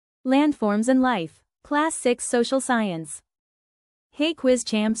Landforms and Life. Class 6 Social Science. Hey quiz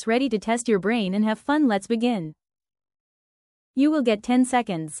champs, ready to test your brain and have fun? Let's begin. You will get 10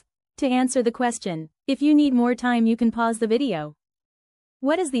 seconds to answer the question. If you need more time, you can pause the video.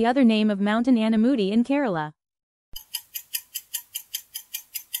 What is the other name of mountain Anamudi in Kerala?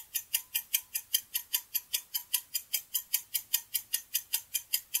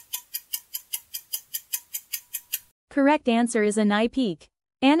 Correct answer is Anai Peak.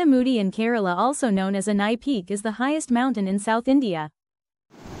 Anamudi in Kerala, also known as Anai Peak, is the highest mountain in South India.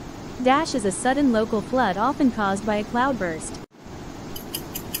 Dash is a sudden local flood often caused by a cloudburst.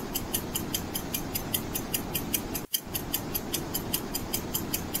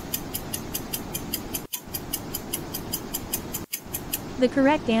 The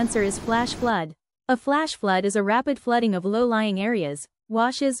correct answer is flash flood. A flash flood is a rapid flooding of low-lying areas,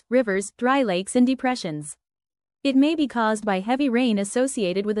 washes, rivers, dry lakes and depressions. It may be caused by heavy rain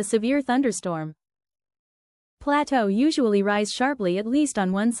associated with a severe thunderstorm. Plateau usually rise sharply at least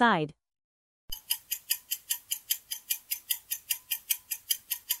on one side.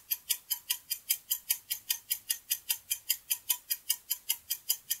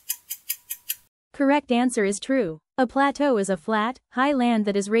 Correct answer is true. A plateau is a flat, high land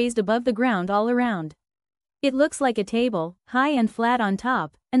that is raised above the ground all around. It looks like a table, high and flat on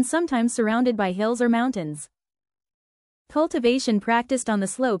top, and sometimes surrounded by hills or mountains. Cultivation practiced on the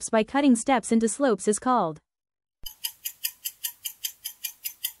slopes by cutting steps into slopes is called.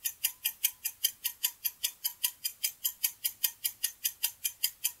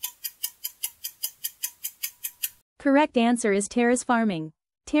 Correct answer is terrace farming.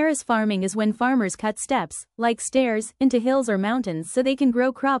 Terrace farming is when farmers cut steps, like stairs, into hills or mountains so they can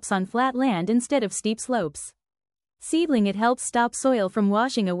grow crops on flat land instead of steep slopes. Seedling it helps stop soil from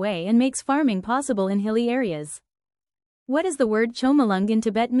washing away and makes farming possible in hilly areas. What does the word chomalung in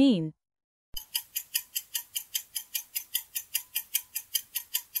Tibet mean?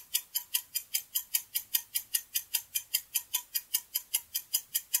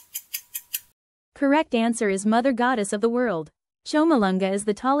 Correct answer is Mother Goddess of the World. Chomalunga is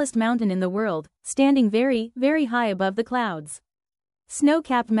the tallest mountain in the world, standing very, very high above the clouds.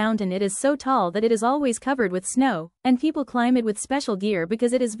 Snow-capped mountain, it is so tall that it is always covered with snow, and people climb it with special gear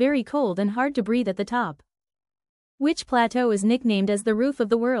because it is very cold and hard to breathe at the top. Which plateau is nicknamed as the roof of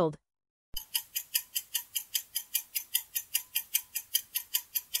the world?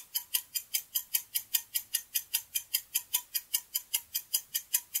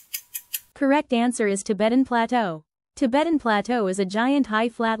 Correct answer is Tibetan Plateau. Tibetan Plateau is a giant high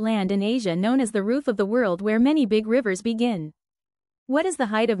flat land in Asia known as the roof of the world where many big rivers begin. What is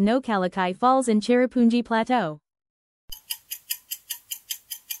the height of Nokkalakai Falls in Cherrapunji Plateau?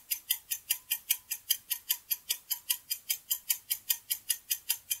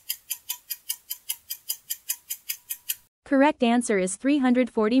 Correct answer is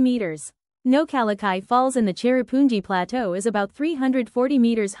 340 meters. Nokkalakai Falls in the Cherrapunji Plateau is about 340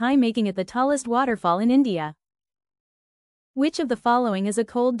 meters high, making it the tallest waterfall in India. Which of the following is a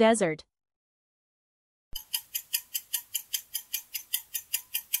cold desert?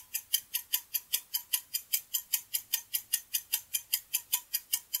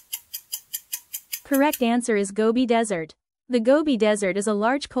 Correct answer is Gobi Desert. The Gobi Desert is a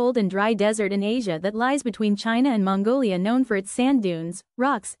large cold and dry desert in Asia that lies between China and Mongolia, known for its sand dunes,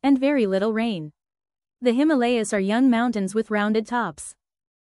 rocks, and very little rain. The Himalayas are young mountains with rounded tops.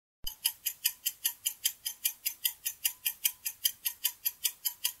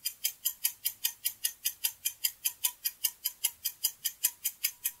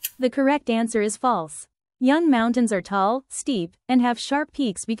 The correct answer is false. Young mountains are tall, steep, and have sharp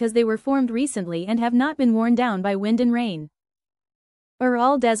peaks because they were formed recently and have not been worn down by wind and rain. Are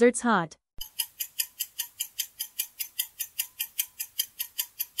all deserts hot?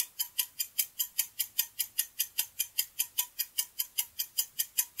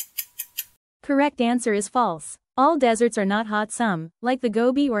 Correct answer is false. All deserts are not hot. Some, like the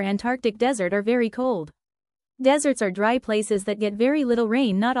Gobi or Antarctic desert, are very cold. Deserts are dry places that get very little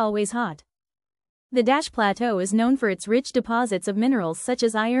rain, not always hot. The Dash Plateau is known for its rich deposits of minerals such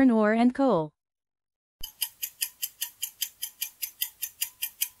as iron ore and coal.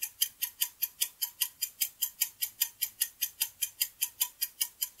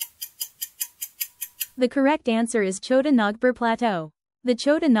 The correct answer is Chota Nagpur Plateau. The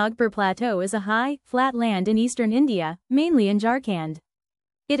Chota Nagpur Plateau is a high, flat land in eastern India, mainly in Jharkhand.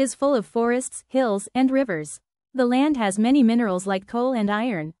 It is full of forests, hills, and rivers. The land has many minerals like coal and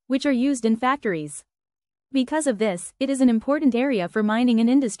iron, which are used in factories. Because of this, it is an important area for mining and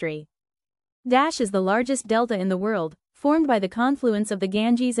industry. Dash is the largest delta in the world, Formed by the confluence of the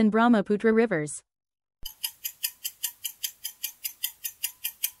Ganges and Brahmaputra rivers.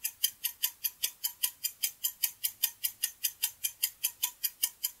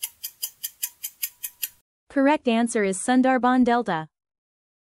 Correct answer is Sundarban Delta.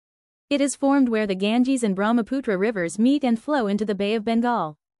 It is formed where the Ganges and Brahmaputra rivers meet and flow into the Bay of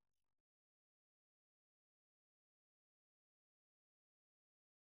Bengal.